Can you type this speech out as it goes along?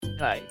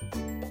Hai,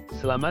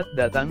 selamat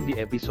datang di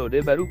episode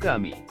baru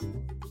kami.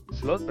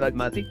 Slot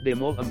Pragmatic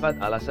Demo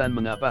 4 alasan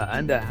mengapa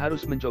Anda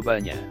harus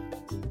mencobanya.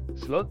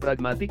 Slot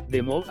Pragmatic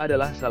Demo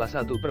adalah salah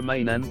satu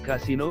permainan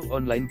kasino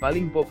online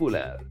paling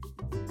populer.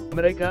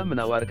 Mereka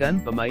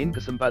menawarkan pemain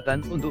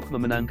kesempatan untuk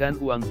memenangkan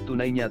uang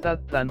tunai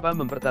nyata tanpa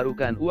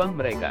mempertaruhkan uang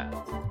mereka.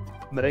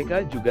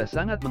 Mereka juga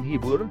sangat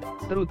menghibur,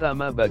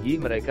 terutama bagi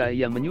mereka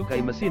yang menyukai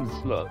mesin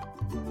slot.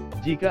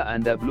 Jika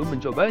Anda belum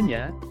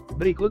mencobanya,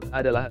 berikut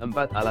adalah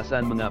 4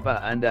 alasan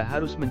mengapa Anda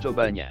harus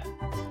mencobanya.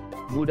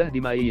 Mudah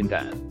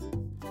dimainkan.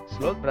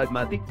 Slot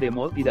Pragmatic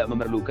Demo tidak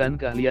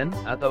memerlukan keahlian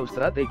atau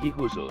strategi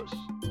khusus.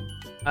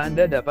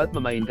 Anda dapat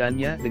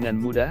memainkannya dengan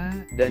mudah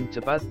dan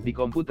cepat di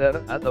komputer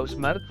atau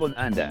smartphone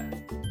Anda.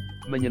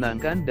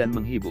 Menyenangkan dan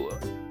menghibur.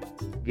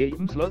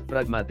 Game Slot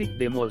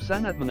Pragmatic Demo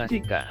sangat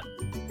mengasihkan.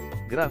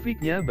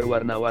 Grafiknya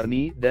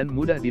berwarna-warni dan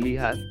mudah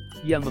dilihat,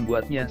 yang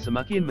membuatnya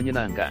semakin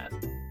menyenangkan.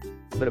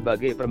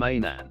 Berbagai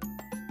permainan.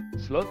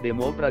 Slot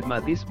demo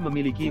pragmatis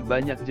memiliki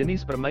banyak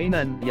jenis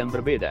permainan yang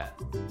berbeda.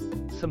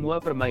 Semua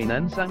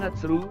permainan sangat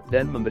seru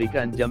dan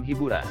memberikan jam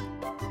hiburan.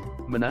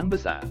 Menang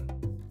besar.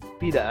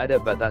 Tidak ada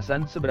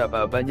batasan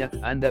seberapa banyak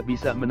Anda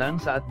bisa menang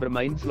saat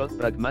bermain slot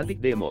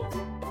pragmatic demo.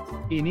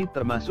 Ini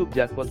termasuk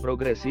jackpot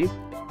progresif,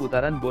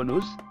 putaran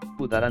bonus,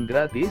 putaran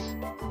gratis,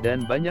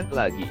 dan banyak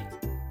lagi.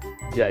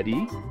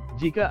 Jadi,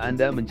 jika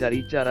Anda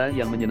mencari cara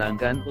yang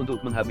menyenangkan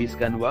untuk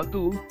menghabiskan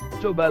waktu,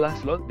 cobalah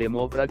slot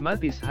demo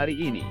pragmatis hari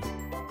ini.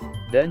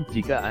 Dan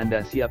jika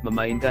Anda siap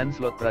memainkan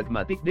slot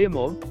pragmatic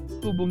demo,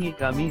 hubungi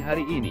kami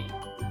hari ini.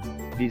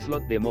 Di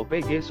slot demo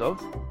PG Soft,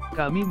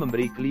 kami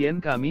memberi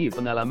klien kami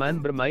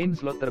pengalaman bermain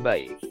slot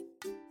terbaik.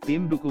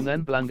 Tim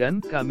dukungan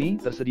pelanggan kami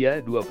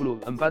tersedia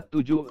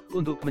 24/7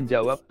 untuk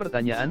menjawab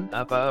pertanyaan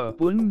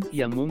apapun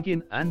yang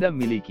mungkin Anda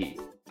miliki.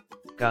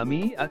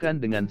 Kami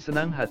akan dengan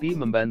senang hati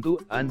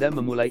membantu Anda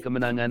memulai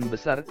kemenangan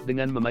besar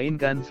dengan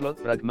memainkan slot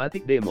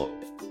pragmatic demo.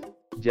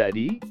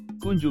 Jadi,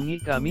 kunjungi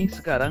kami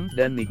sekarang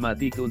dan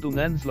nikmati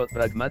keuntungan slot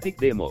pragmatic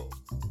demo.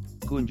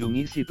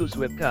 Kunjungi situs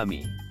web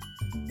kami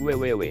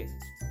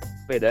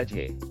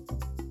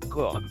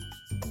www.pedac.com.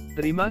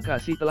 Terima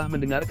kasih telah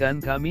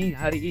mendengarkan kami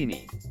hari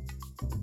ini.